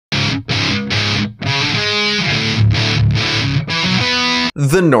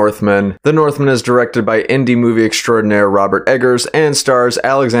The Northman. The Northman is directed by indie movie extraordinaire Robert Eggers and stars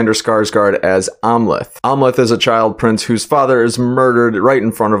Alexander Skarsgård as Amleth. Amleth is a child prince whose father is murdered right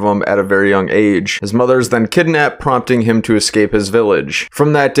in front of him at a very young age. His mother is then kidnapped, prompting him to escape his village.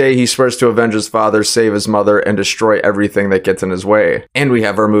 From that day, he swears to avenge his father, save his mother, and destroy everything that gets in his way. And we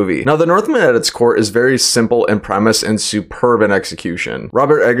have our movie. Now, The Northman at its core is very simple in premise and superb in execution.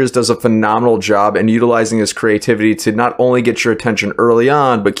 Robert Eggers does a phenomenal job in utilizing his creativity to not only get your attention early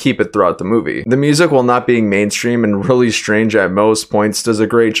on, but keep it throughout the movie. The music, while not being mainstream and really strange at most points, does a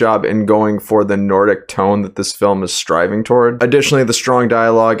great job in going for the Nordic tone that this film is striving toward. Additionally, the strong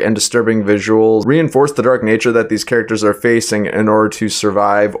dialogue and disturbing visuals reinforce the dark nature that these characters are facing in order to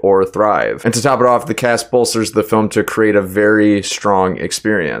survive or thrive. And to top it off, the cast bolsters the film to create a very strong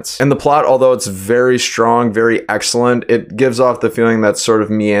experience. And the plot, although it's very strong, very excellent, it gives off the feeling that's sort of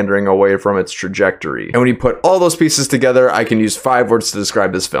meandering away from its trajectory. And when you put all those pieces together, I can use 5 words to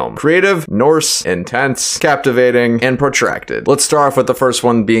describe this film: creative, Norse, intense, captivating, and protracted. Let's start off with the first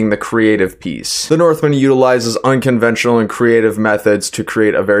one being the creative piece. The Northman utilizes unconventional and creative methods to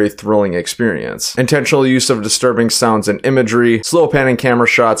create a very thrilling experience. Intentional use of disturbing sounds and imagery, slow panning camera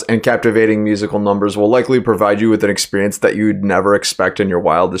shots, and captivating musical numbers will likely provide you with an experience that you'd never expect in your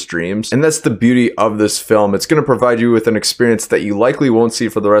wildest dreams. And that's the beauty of this film. It's going to provide you with an experience that you likely won't see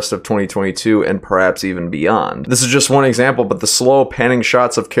for the rest of 2022 and perhaps even beyond. This is just one example, but the slow panning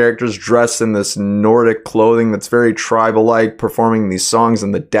shots of characters dressed in this Nordic clothing that's very tribal-like, performing these songs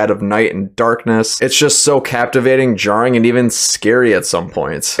in the dead of night and darkness. It's just so captivating, jarring, and even scary at some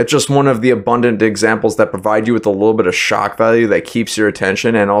points. It's just one of the abundant examples that provide you with a little bit of shock value that keeps your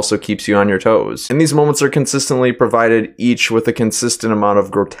attention and also keeps you on your toes. And these moments are consistently provided, each with a consistent amount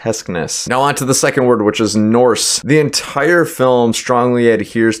of grotesqueness. Now on to the second word, which is Norse. The entire film strongly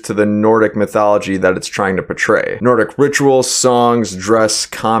adheres to the Nordic mythology that it's trying to portray. Nordic rituals, songs, dress,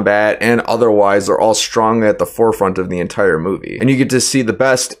 combat, and otherwise are all strongly at the forefront of the entire movie. And you get to see the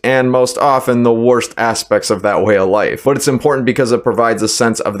best and most often the worst aspects of that way of life. But it's important because it provides a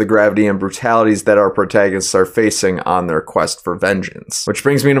sense of the gravity and brutalities that our protagonists are facing on their quest for vengeance. Which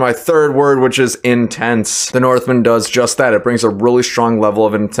brings me to my third word, which is intense. The Northman does just that. It brings a really strong level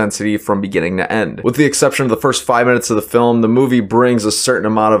of intensity from beginning to end. With the exception of the first 5 minutes of the film, the movie brings a certain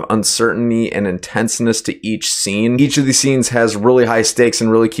amount of uncertainty and intenseness to each scene. Each of these scenes has really high stakes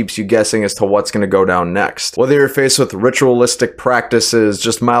and really keeps you guessing as to what's going to go down next. Whether you're faced with ritualistic practices,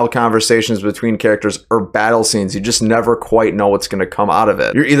 just mild conversations between characters, or battle scenes, you just never quite know what's going to come out of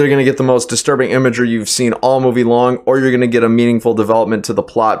it. You're either going to get the most disturbing imagery you've seen all movie long, or you're going to get a meaningful development to the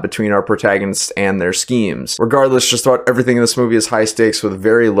plot between our protagonists and their schemes. Regardless, just about everything in this movie is high stakes with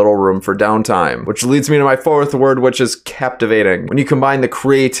very little room for downtime. Which leads me to my fourth word, which is captivating. When you combine the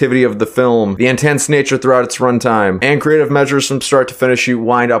creativity of the film, the intense nature throughout its runtime, and creative measures from start to finish, you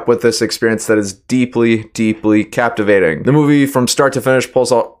wind up with this experience that is deeply, deeply captivating. The movie from start to finish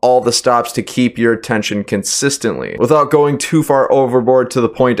pulls out all the stops to keep your attention consistently. Without going too far overboard to the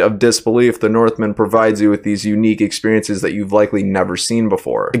point of disbelief, The Northman provides you with these unique experiences that you've likely never seen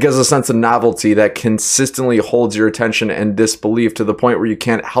before. It gives a sense of novelty that consistently holds your attention and disbelief to the point where you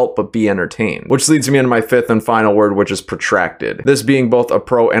can't help but be entertained. Which leads me into my fifth and final word, which is protracted. This being both a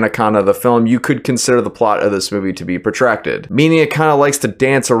pro and a con of the film, you could consider the plot of this movie to be protracted, meaning it kind of likes to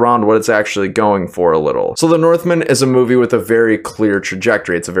dance around what it's actually going for a little. So The Northman is a movie with a very clear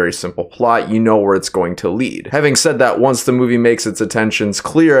trajectory. It's a very simple plot. You know where it's going to lead. Having said that, once the movie makes its intentions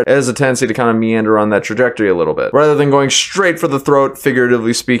clear, it has a tendency to kind of meander on that trajectory a little bit. Rather than going straight for the throat,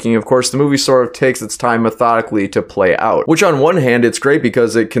 figuratively speaking, of course, the movie sort of takes its time methodically to play out. Which on one hand, it's great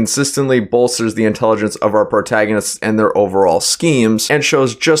because it consistently bolsters the intelligence of our protagonists and their overall schemes, and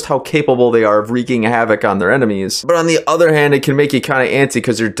shows just how capable they are of wreaking havoc on their enemies. But on the other hand, it can make you kind of antsy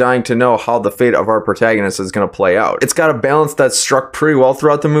because you're dying to know how the fate of our protagonist is going to play out. It's got a balance that's struck pretty well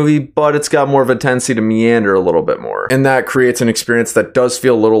throughout the movie, but it's got more of a tendency to meander a little bit more. And that creates an experience that does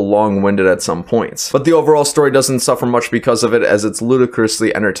feel a little long-winded at some points. But the overall story doesn't suffer much because of it, as it's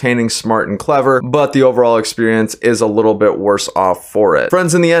ludicrously entertaining, smart, and clever, but the overall experience is a little bit worse off for it.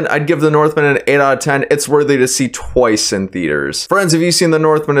 Friends, in the end, I'd give The Northman an 8 out of 10. It's worthy to see twice in theaters. Friends, have you seen The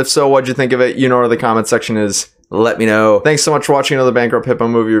Northman? If so, what'd you think of it? You know where the comment section is. Let me know. Thanks so much for watching another Bankrupt Hippo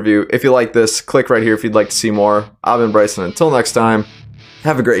movie review. If you like this, click right here if you'd like to see more. I've been Bryson. Until next time,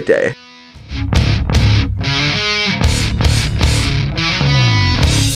 have a great day.